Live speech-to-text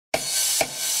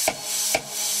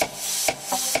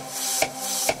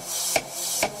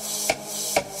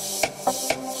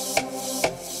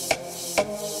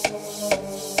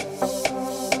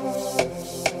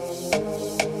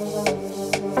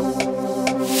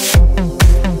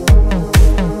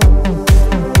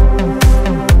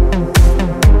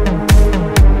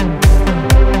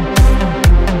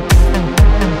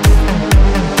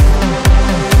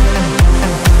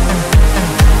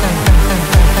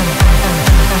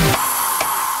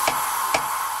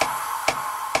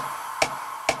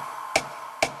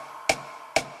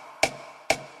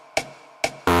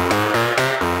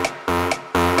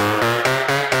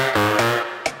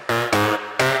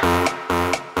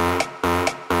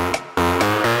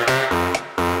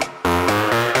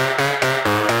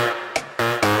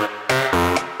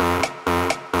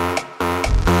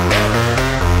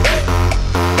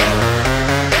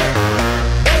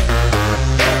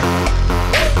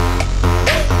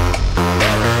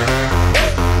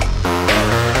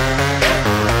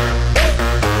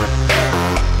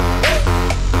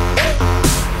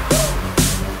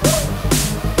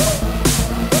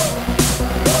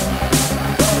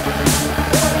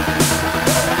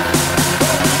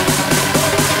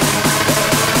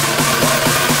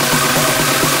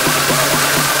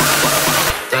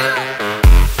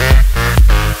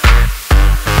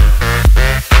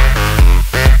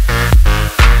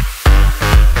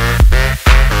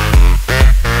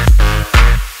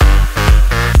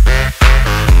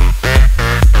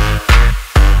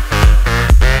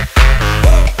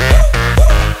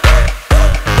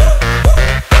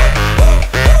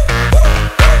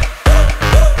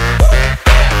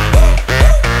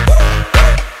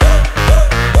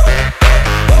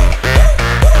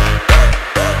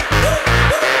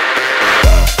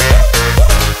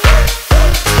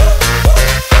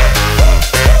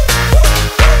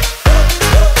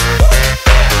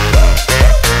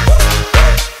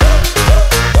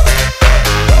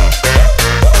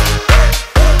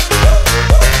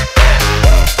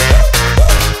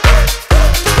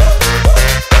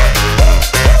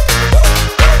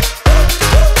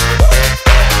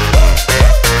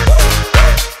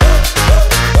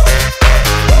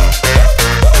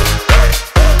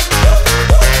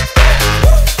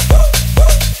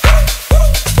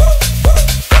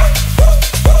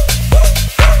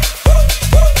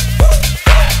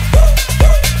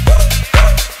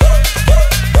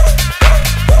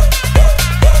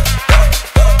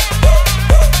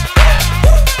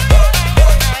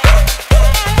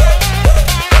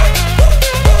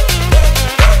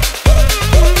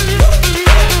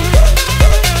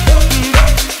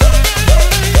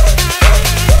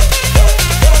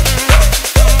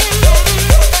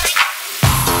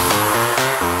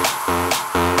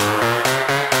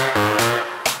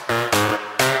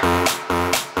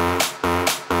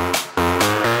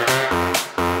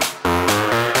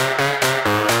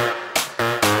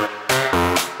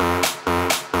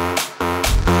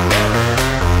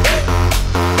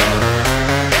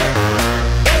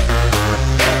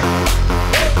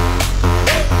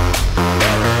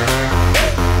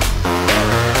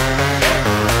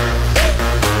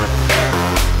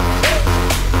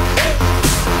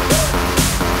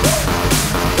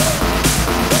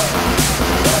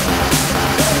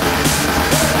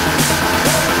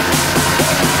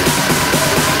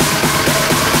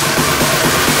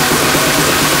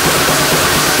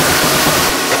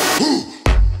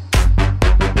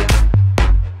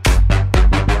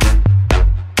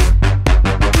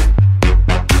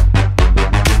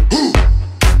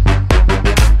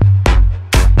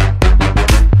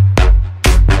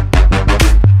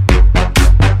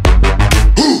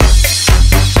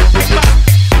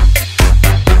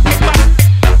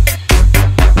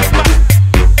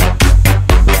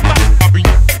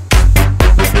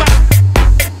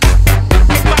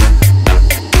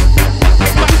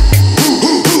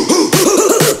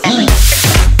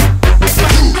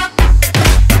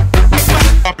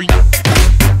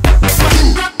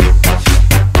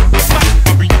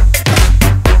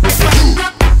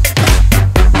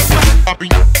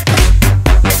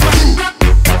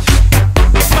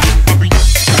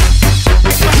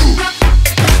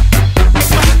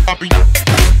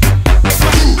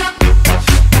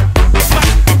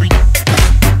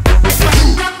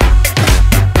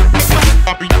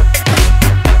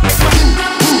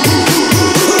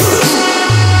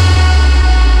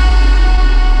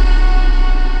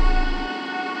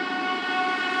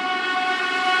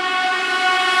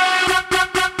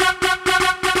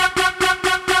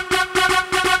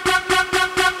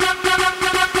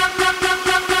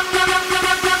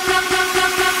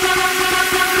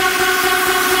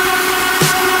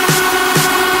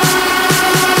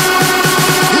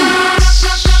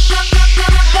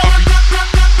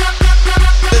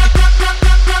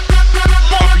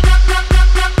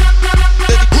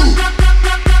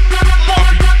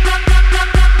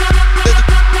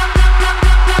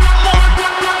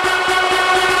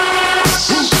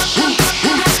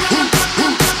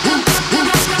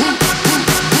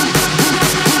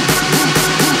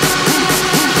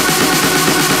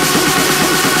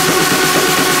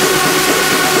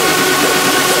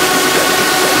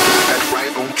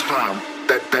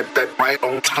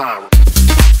right on time.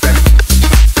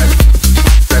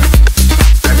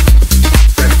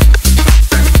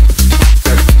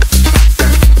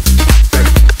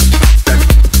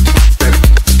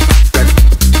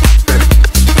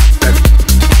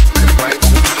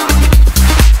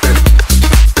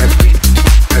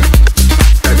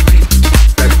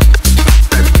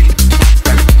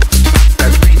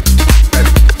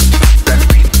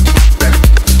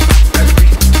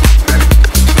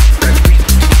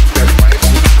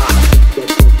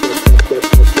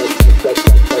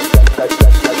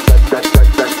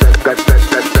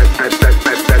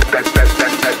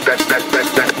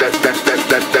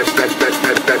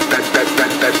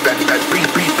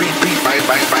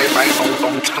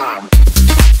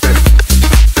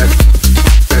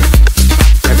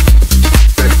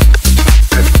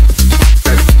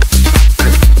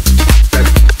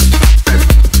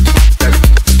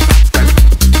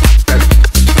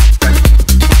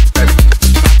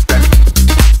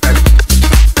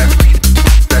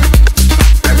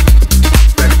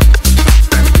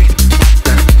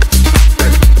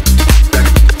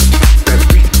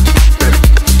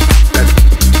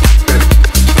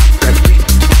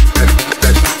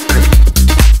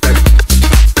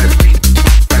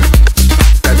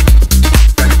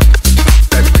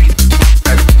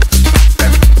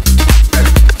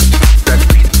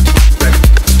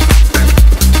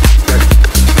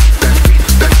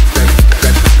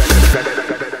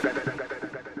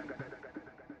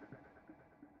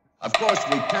 Of course,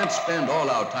 we can't spend all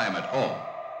our time at home.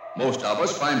 Most of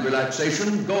us find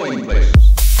relaxation going places.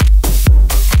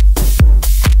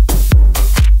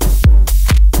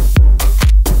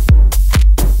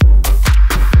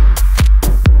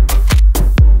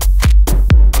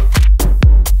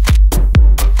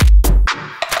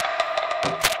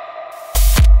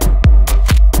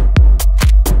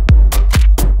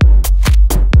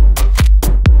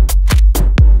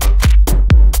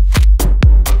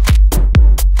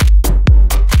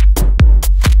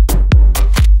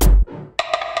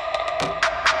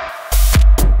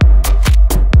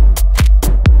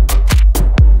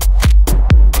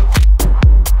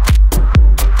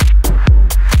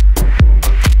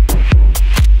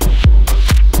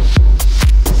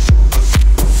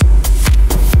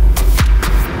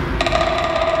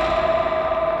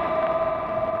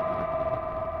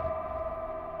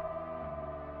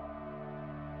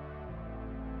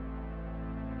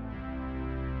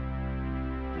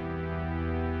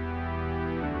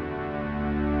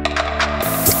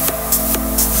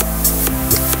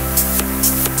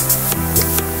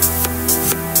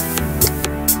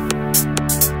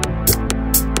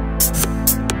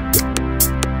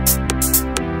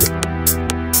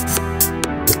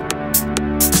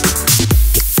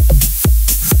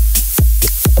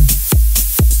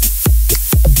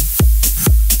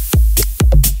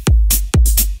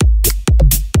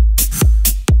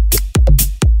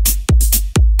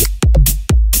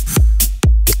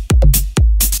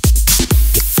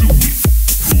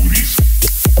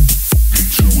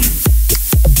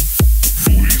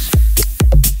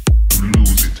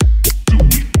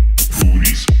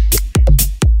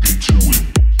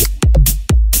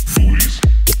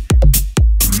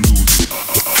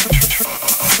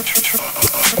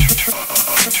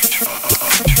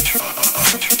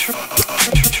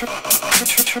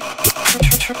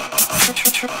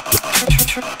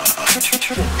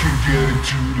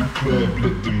 Club,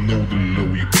 let them know the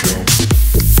low you come.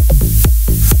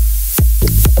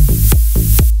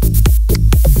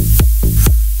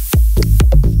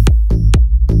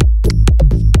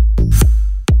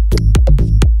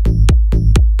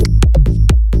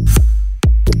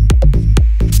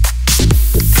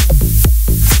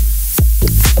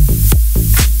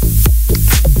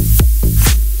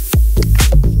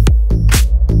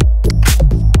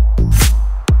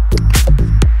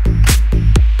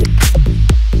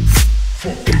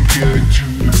 Fucking get it.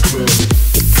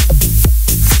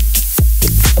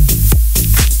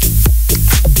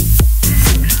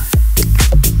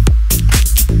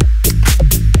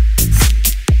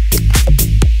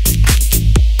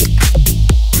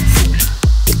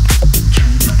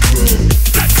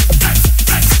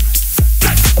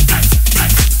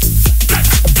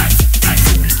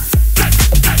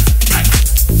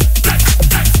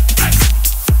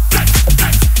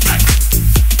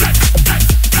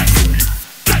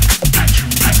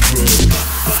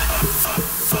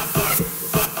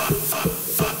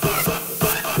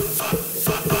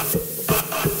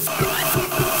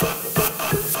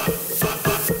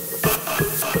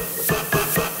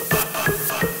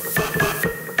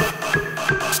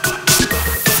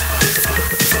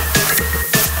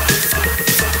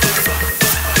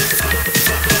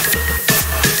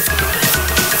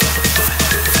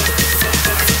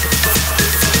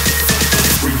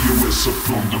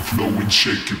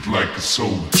 shake it like a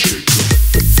soul shaker.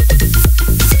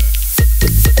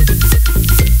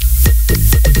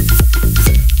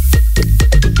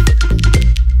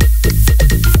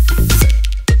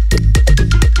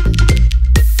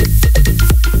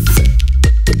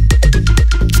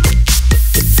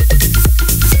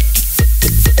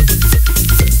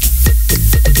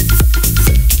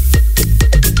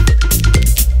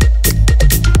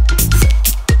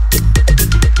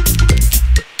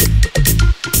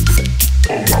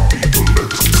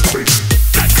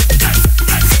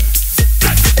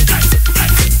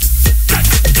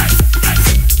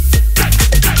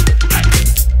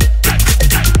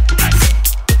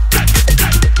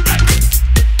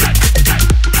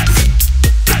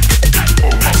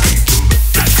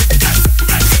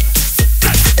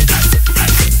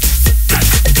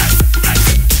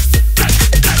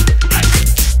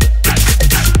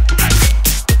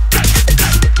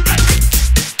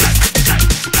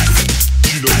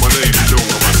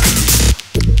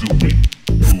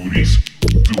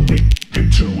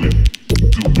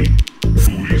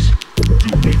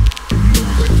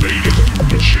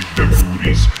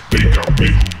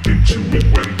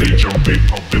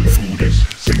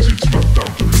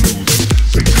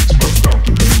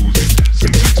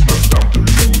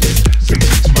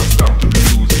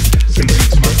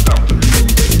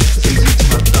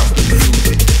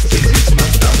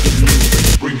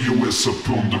 Up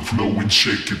on the floor and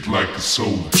shake it like a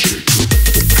soul shaker.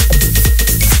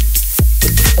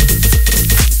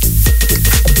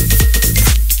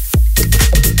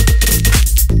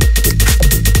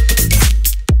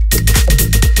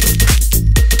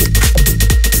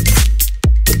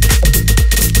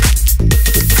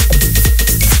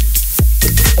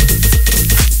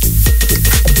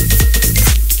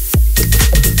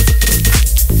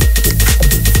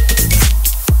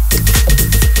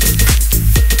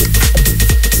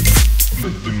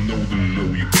 Let them know the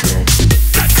low you come.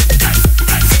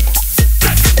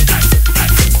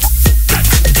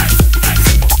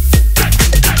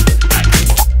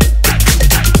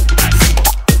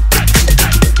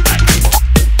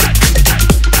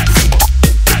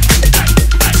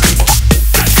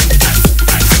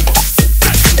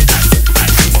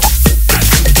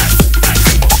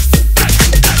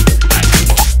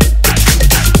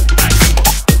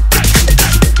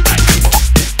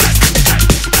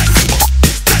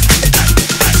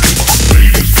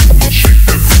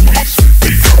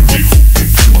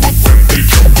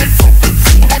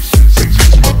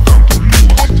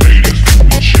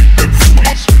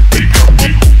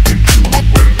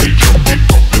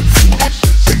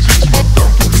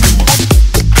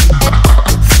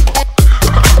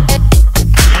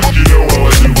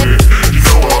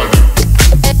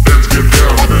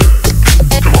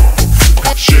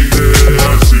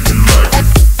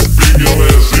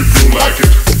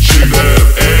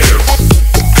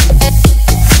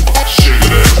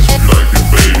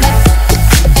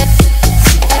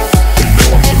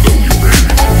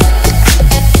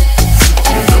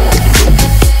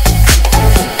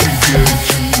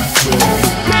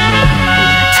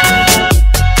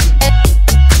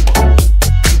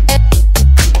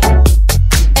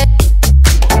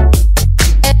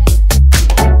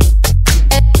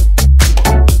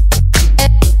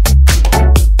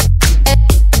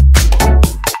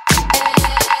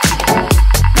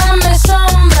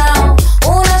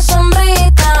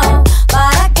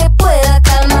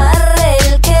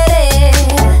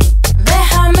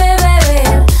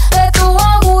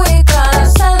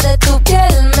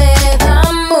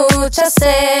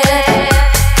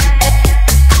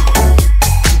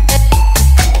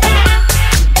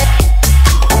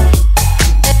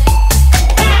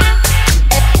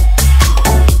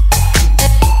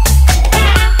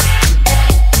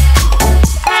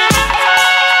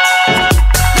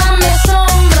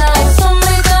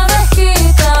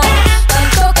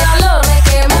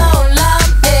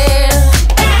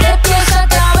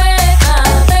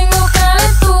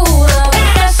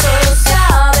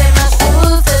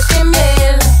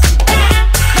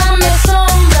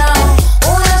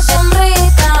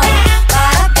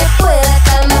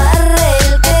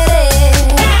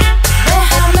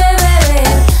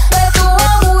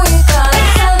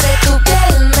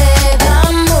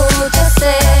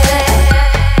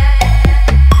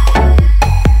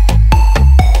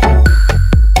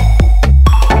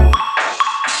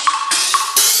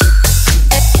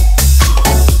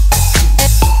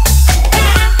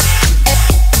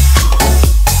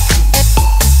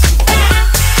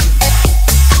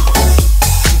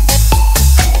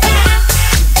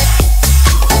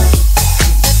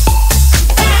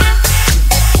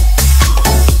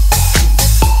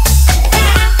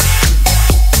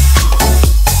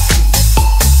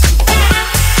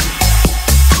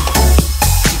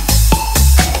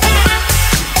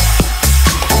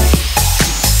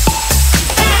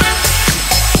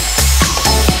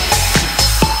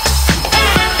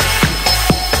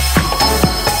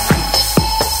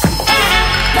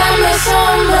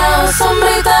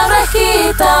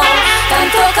 agitado,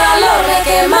 tanto calor me he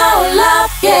quemado la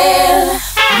piel.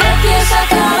 De pies a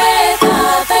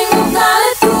cabeza tengo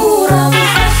calentura,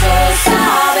 mis besos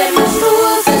saben más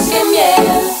dulces que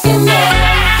miel, que miel,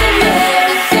 que miel,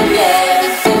 que miel,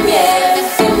 que miel,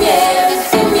 que miel,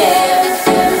 que miel.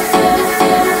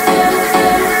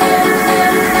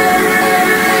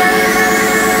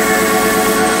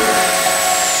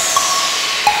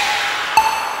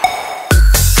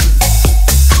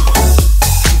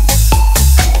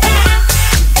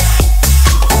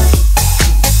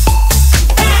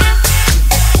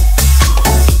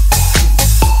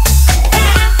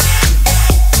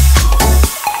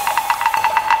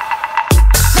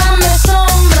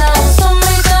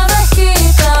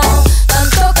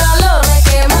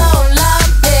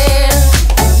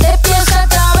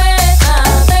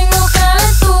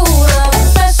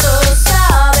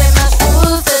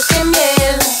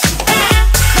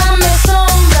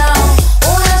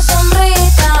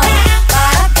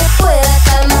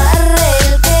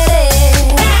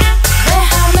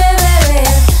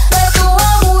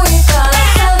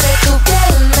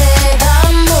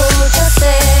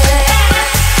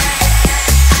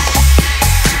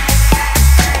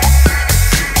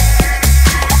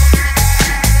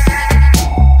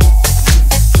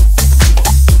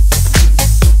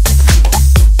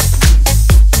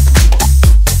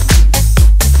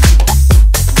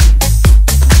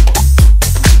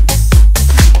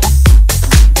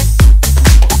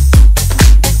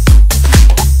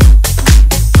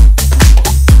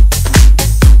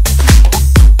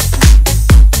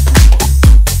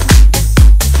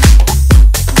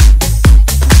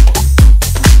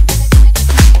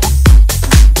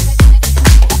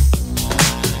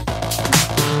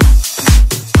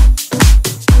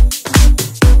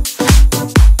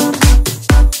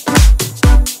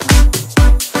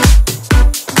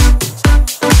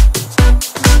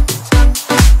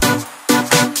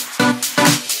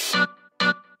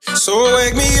 So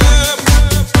wake me up.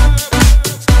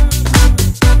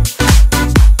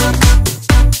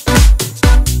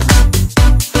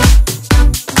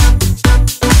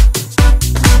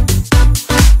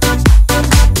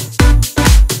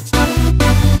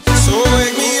 So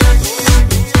wake me up.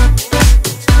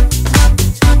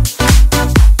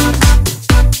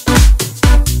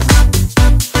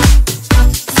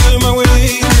 Feel my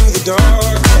way through the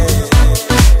dark.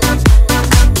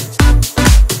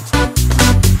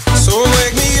 So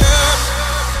wake me up.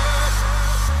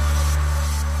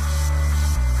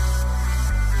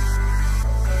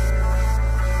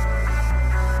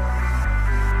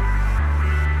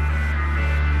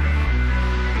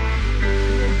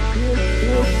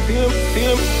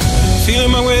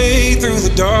 Feeling my way through the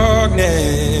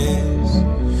darkness,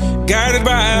 guided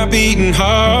by a beating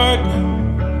heart.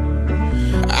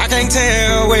 I can't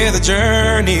tell where the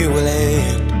journey will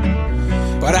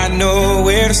end, but I know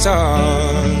where to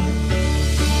start.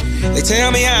 They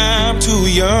tell me I'm too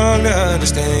young to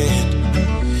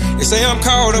understand. They say I'm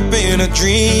caught up in a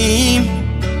dream.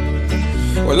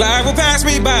 Well, life will pass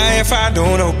me by if I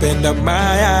don't open up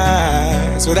my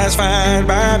eyes. So that's fine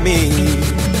by me.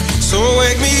 So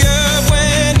wake me up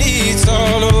when it's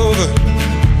all over,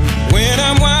 when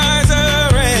I'm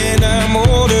wiser and I'm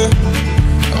older.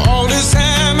 All this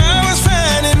time I was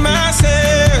finding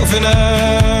myself and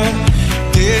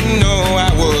I didn't know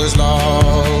I was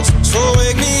lost. So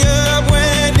wake me up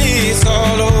when it's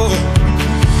all over,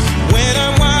 when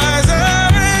I'm wiser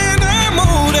and I'm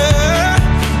older.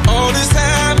 All this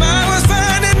time I was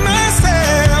finding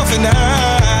myself and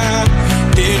I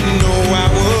didn't know I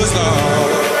was lost.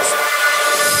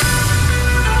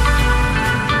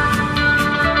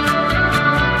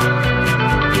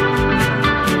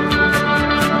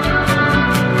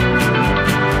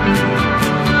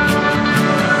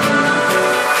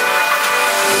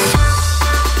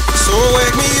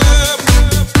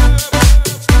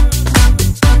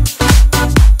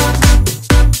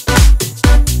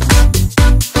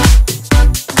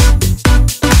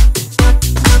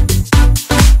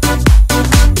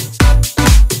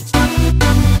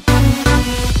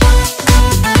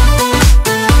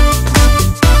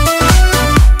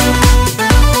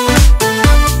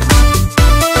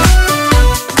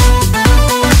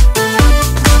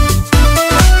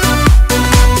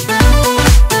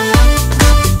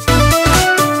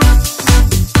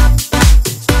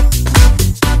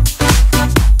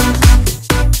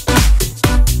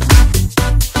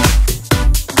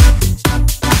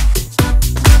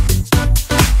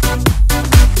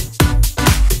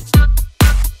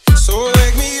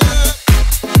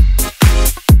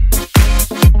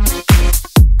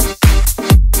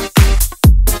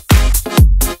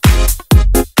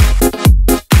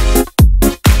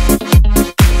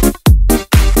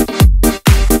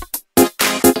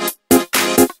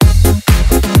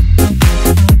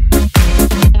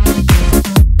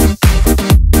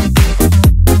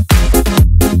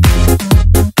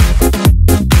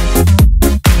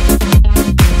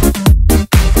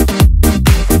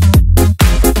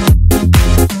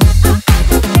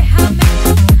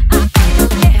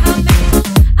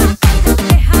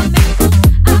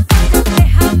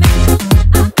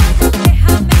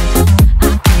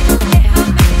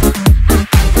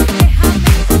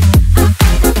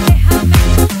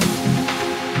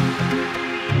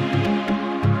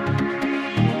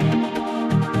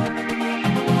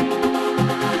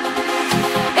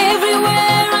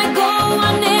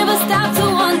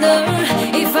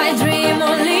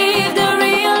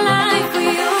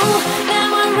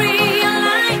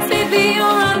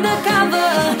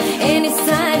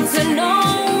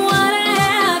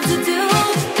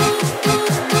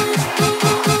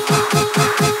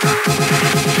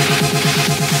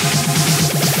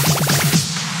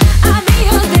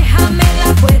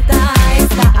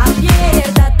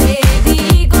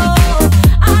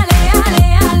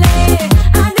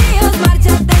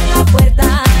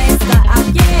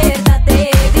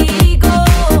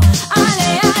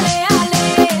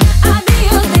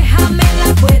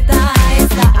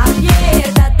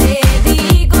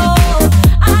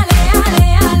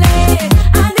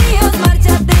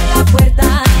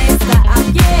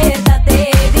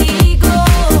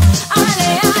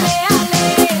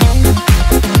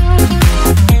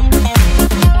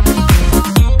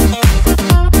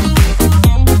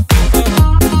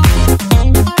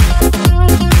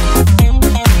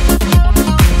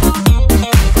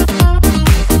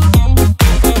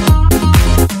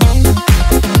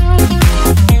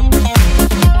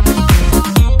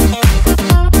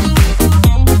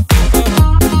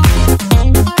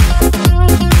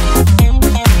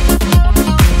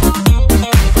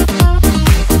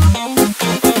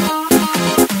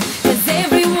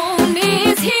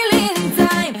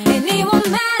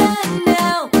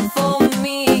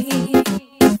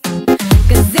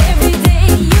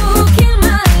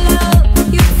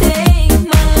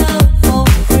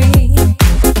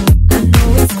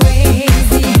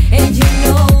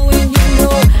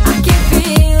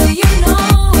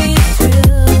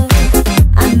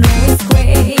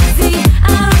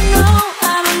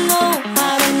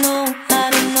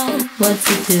 what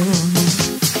to do.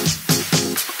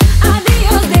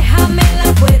 Adiós, déjame,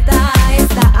 la puerta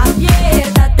está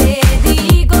abierta, te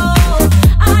digo.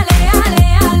 Ale, ale,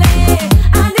 ale.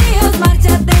 Adiós,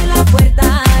 márchate, la puerta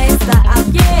está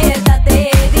abierta,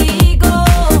 te digo.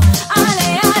 Ale,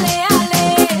 ale, ale.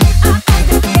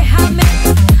 Déjame,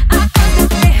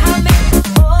 déjame,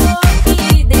 oh,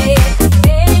 ide.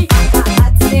 Hey,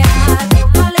 papatzea, deu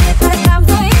paleta,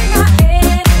 camzoina,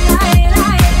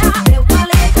 la, deu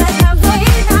paleta,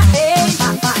 camzoina, hey,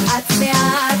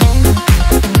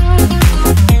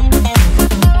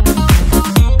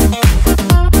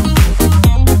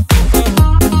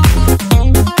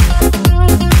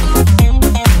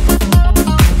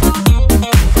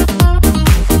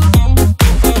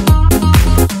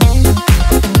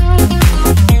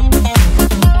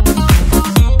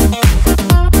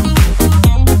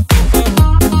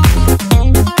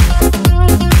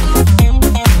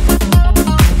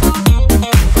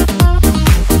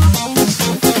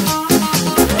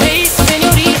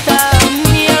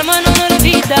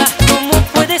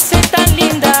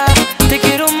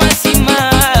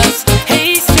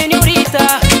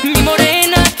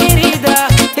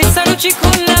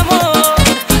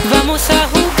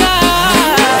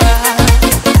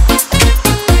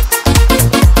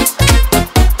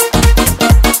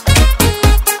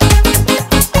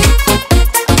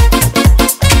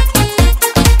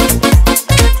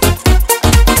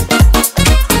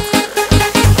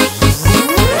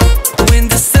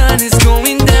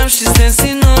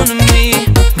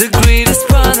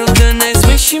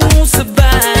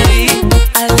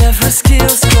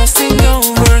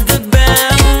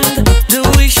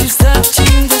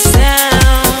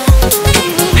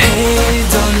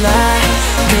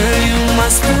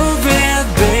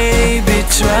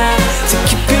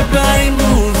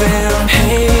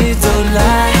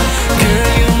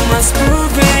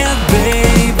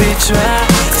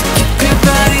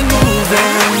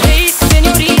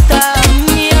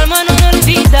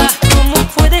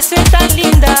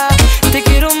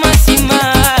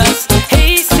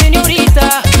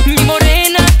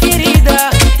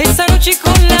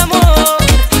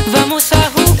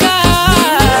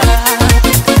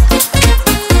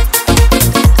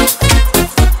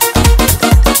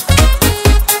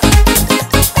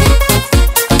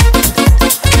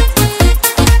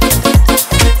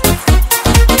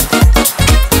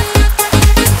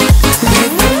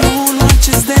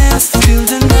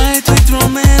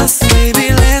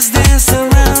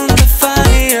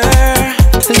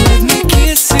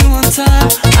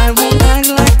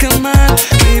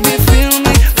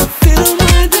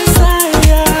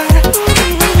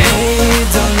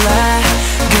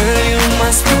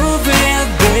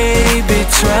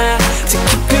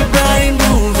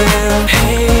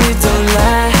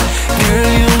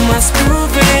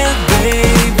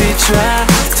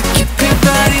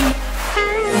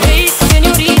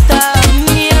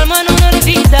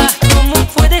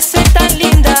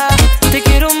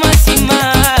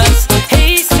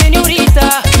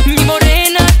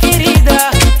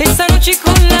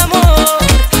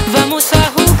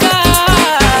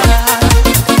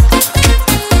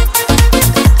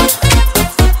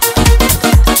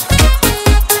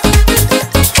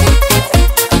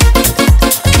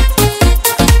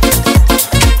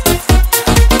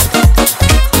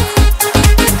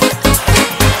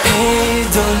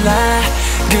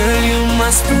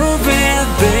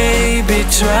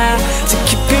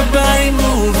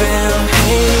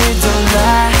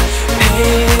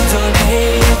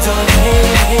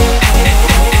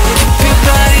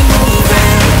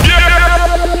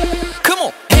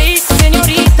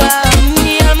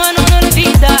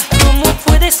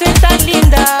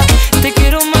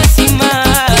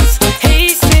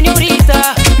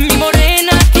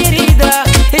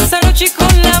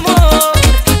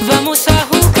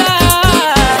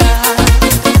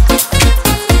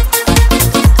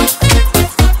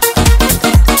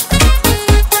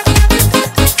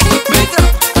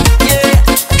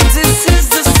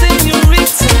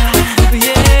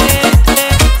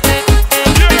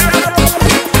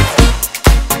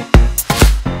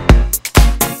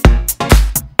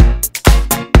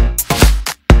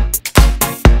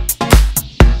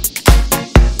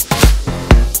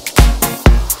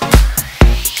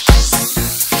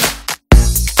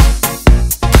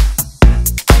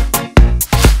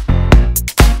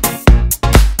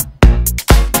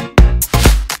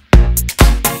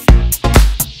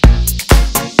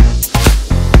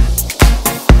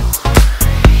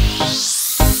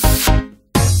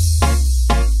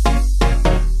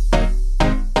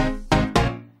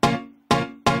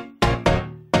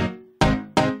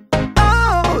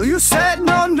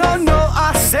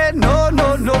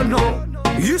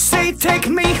 You say take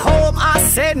me home, I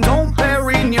said no,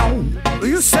 Perignon.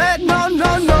 You said no,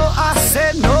 no, no, I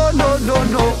said no, no, no,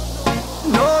 no.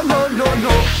 No, no, no, no.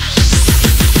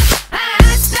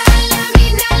 Hasta la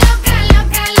vida loca,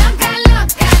 loca, loca,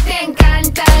 loca. Te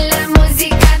encanta la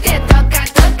música, te toca,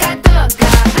 toca,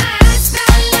 toca. Hasta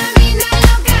la vida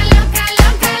loca, loca,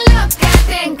 loca, loca.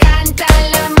 Te encanta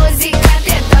la música,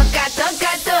 te toca,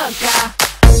 toca, toca.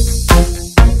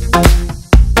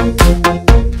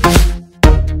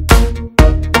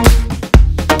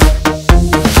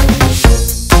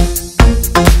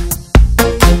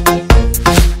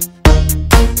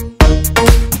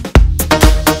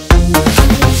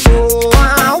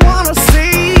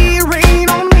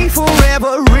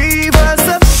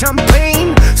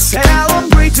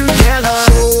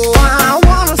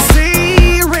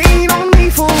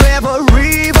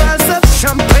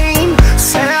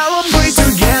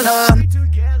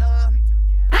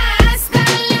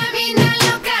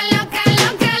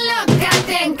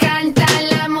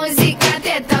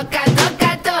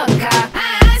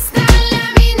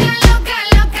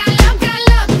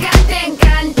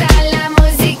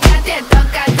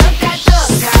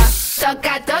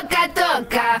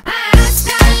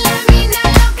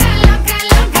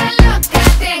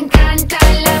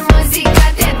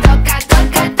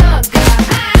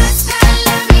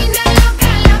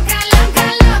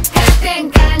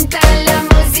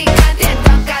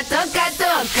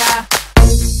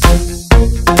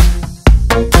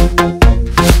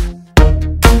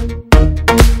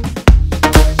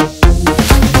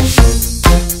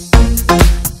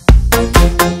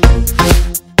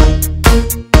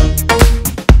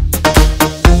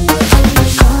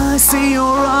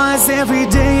 Every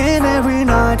day and every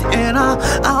night, and I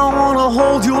wanna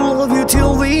hold you, love you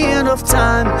till the end of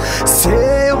time.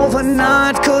 Stay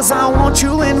overnight, cause I want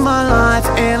you in my life,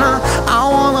 and I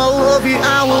wanna love you,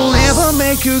 I will never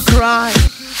make you cry.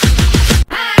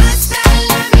 Hasta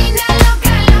la vida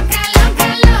loca, loca, loca,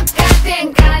 loca. Te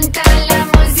encanta la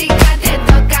música, te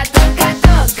toca, toca,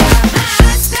 toca.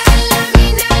 Hasta la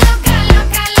vida loca,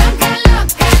 loca, loca,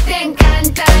 loca. Te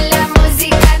encanta la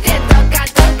música, te toca,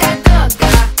 toca,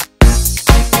 toca.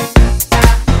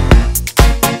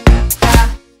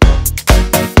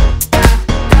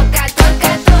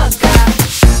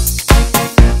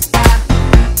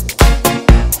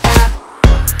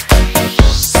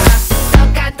 Toca,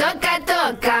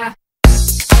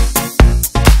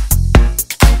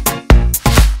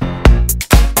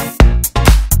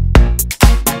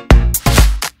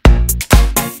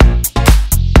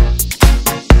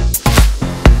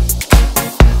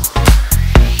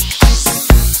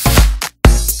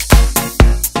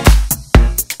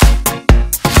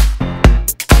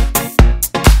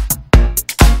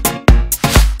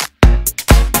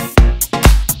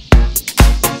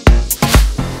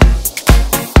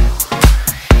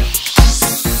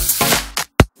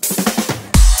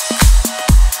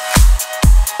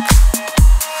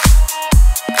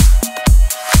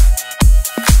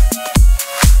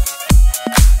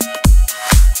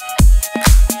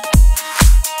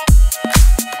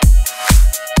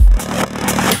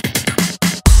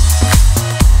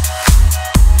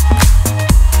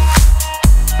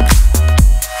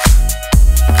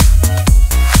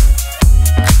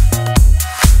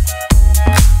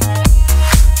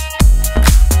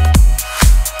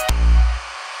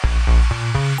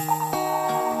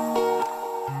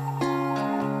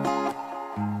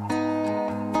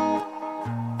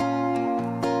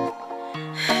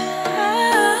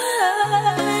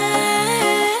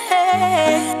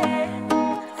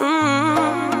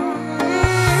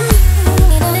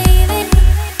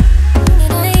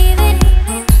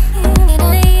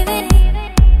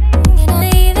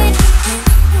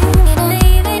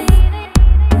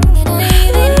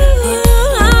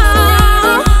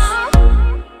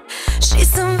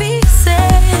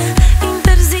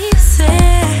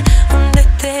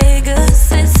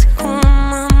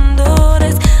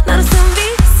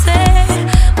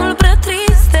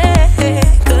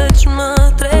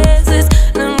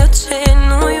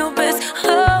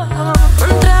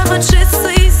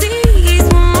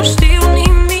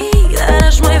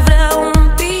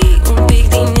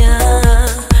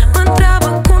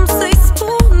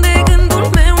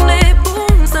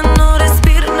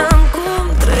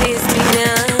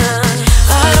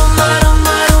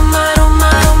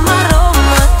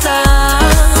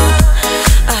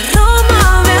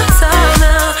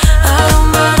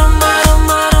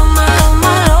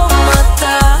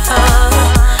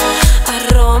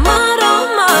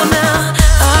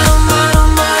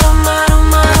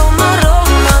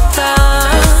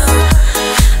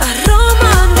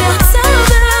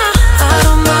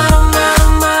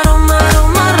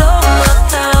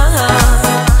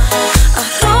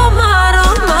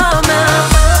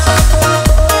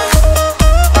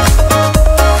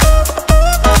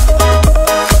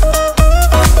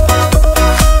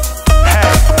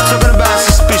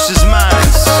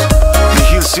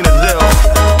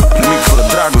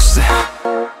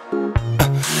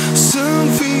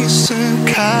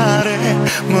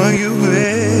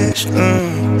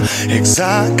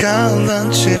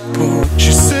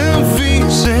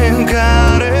 în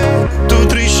care tu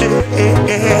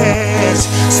trișezi.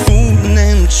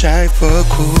 Spune-mi ce-ai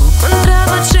făcut. Mă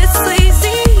întreabă ce să-i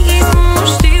zic, nu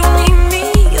știu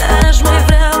nimic, dar aș mai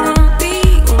vrea un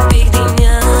pic din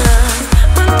ea.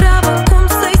 Mă întreabă cum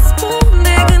să-i spun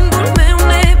de gândul meu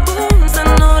nebun, să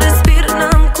nu respir,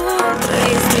 n-am cum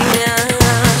trăiesc prin ea.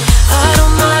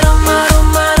 Aroma, aroma,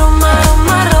 aroma, aroma,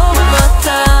 aroma, aroma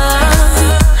ta,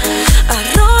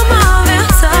 aroma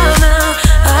viața mea.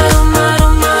 Aroma,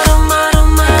 aroma, aroma,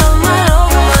 aroma, aroma,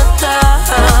 aroma ta,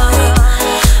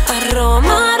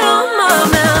 aroma, aroma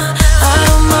mea.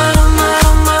 Aroma, aroma,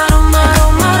 aroma, aroma,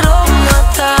 aroma, aroma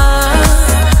ta,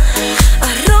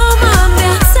 aroma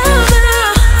viața mea.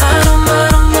 Aroma,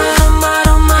 aroma, aroma,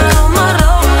 aroma, aroma,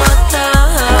 aroma ta,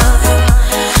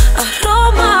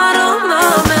 aroma, aroma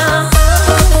mea.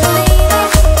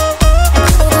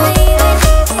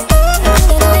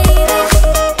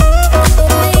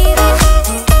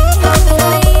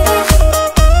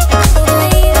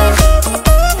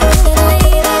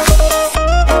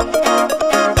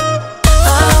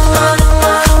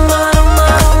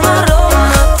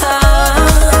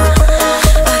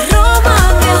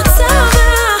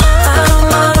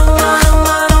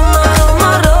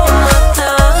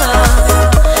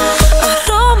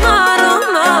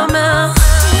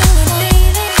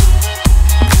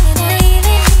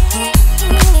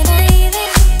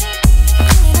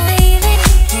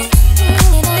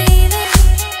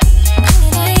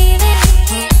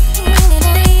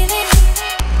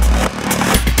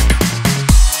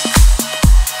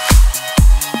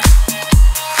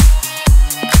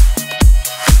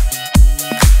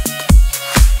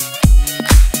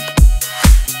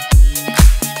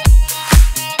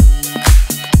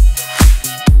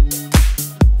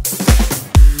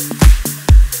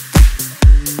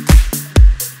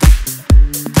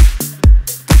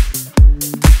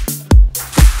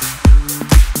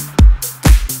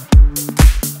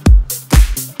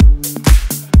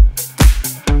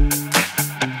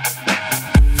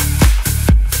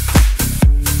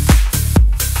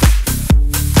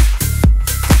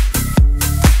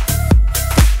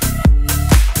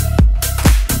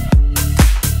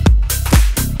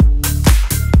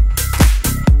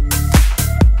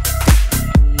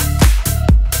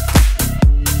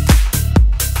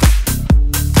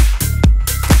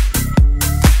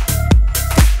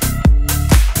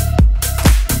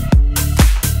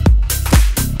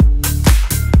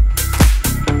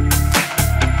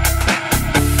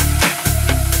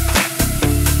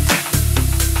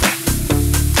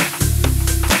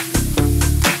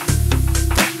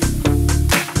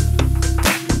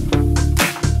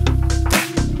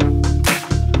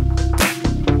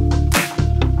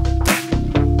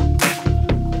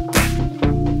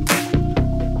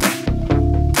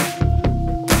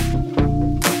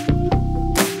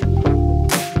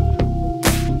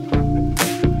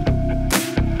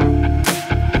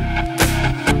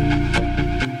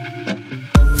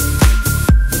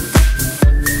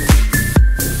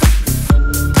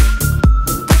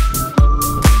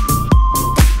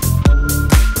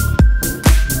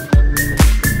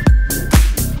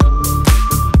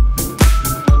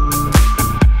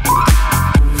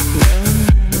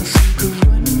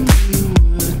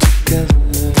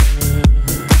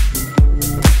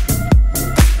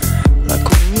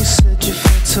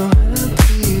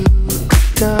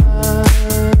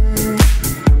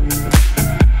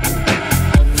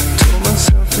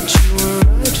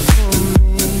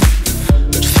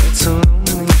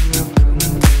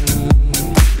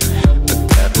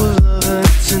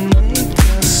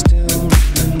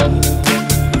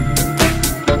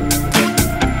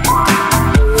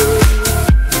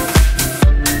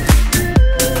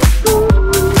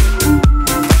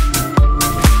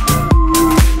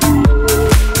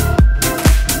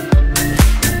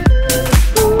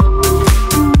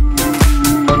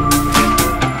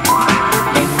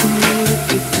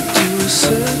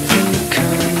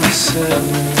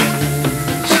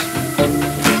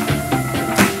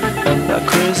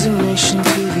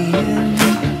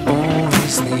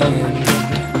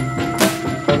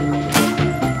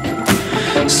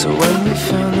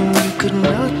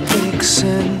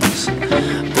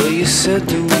 Said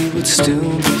that we would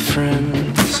still be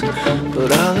friends, but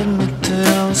I'll admit that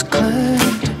I was glad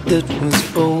it was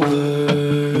over.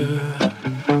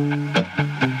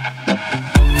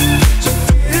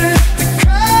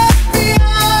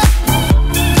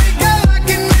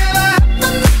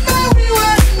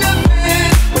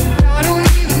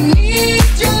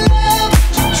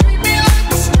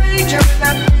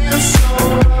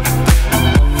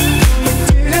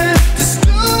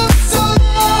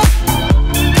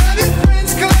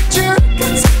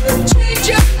 Change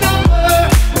your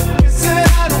number.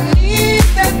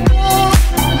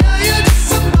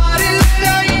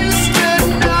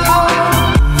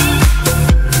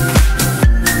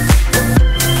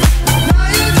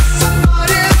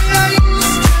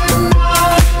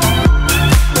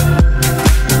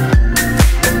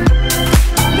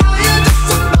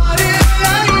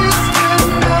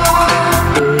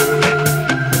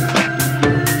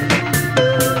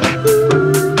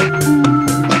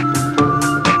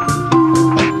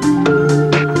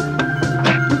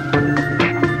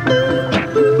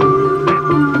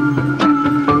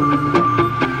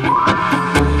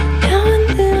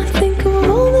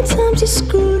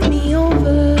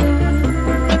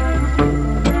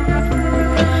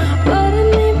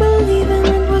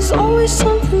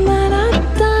 something that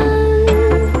I've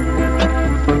done.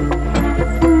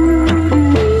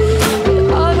 But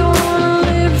I don't wanna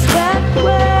live that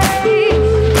way,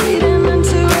 reading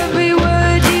into every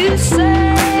word you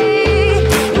say.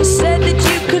 You said that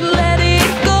you could let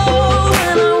it go,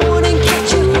 and I wouldn't get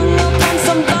you hung up on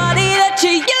somebody that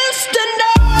you used to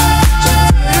know.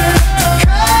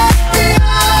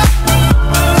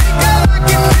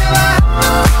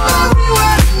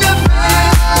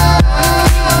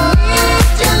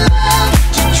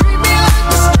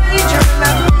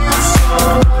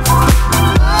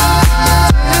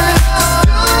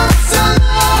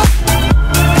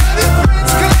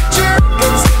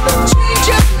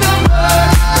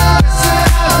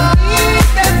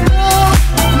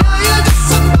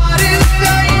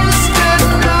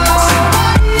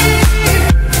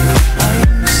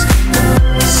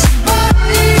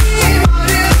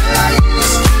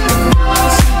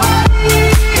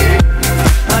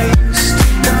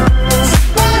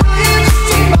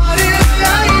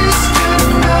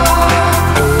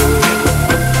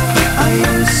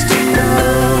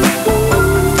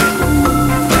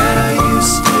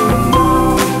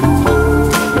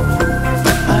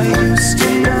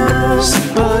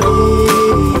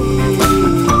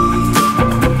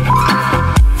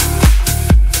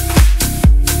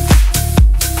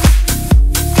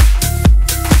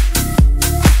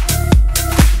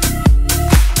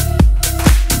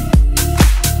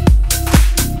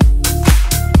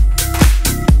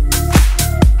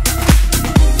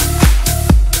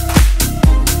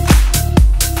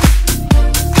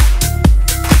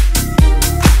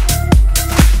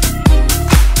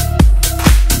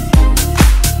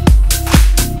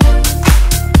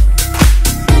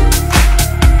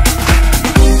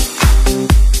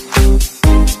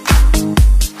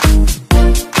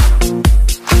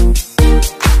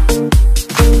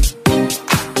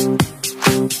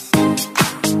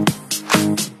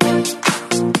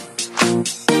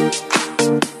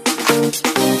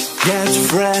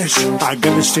 I'm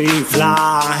gonna stay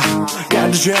fly.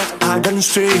 Get the jet, I'm gonna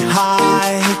stay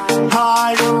high.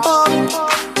 High up,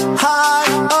 high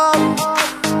up,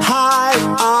 high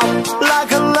up,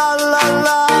 like a la la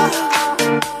la.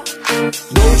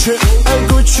 Dolce and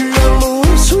Gucci and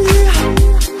Louis V.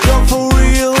 You're for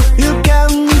real, you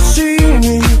can see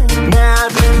me. Mad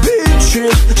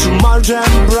bitches, smart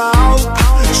and brown,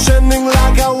 standing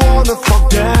like I wanna fuck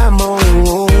them all.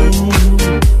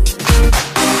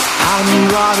 I'm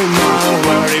driving my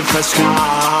very fast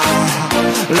car.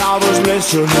 Lovers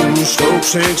listening, Stoke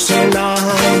 69,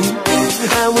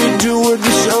 and we do it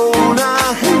this all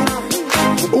night.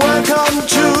 Welcome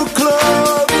to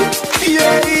club,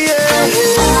 yeah, yeah.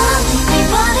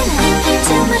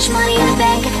 Too much money in the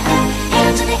bank account.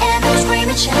 Hands in the air, no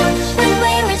screaming shout. When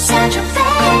we're in Central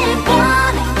Bank,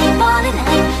 party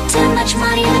night. Too much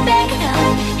money in the bank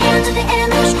account. Hands in the air,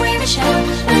 no screaming shout.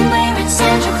 When we're in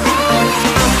Central Bank.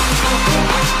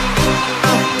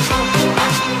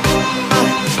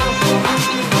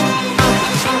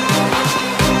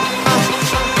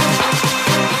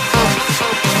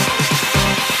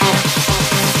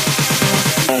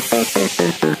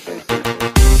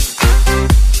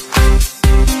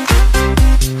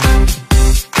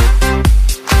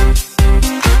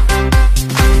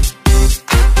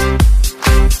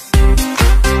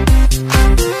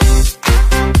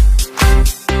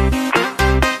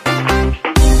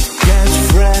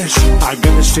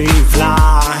 Stay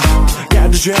fly,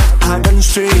 get the jet, I'm gonna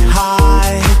stay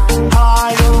high.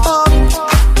 High up,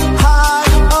 high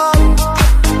up,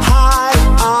 high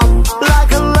up,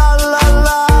 like a la la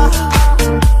la.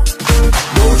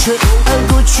 Dolce and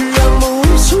Gucci and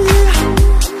Louis V.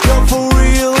 You're for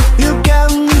real, you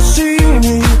can see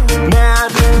me.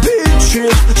 Mad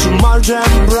bitches, smart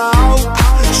and brown,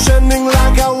 standing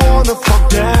like I wanna fuck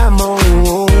them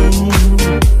all.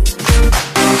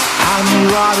 I'm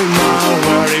driving my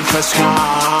very fast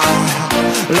car.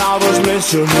 Lovers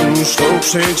listening, Stoke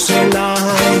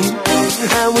 69,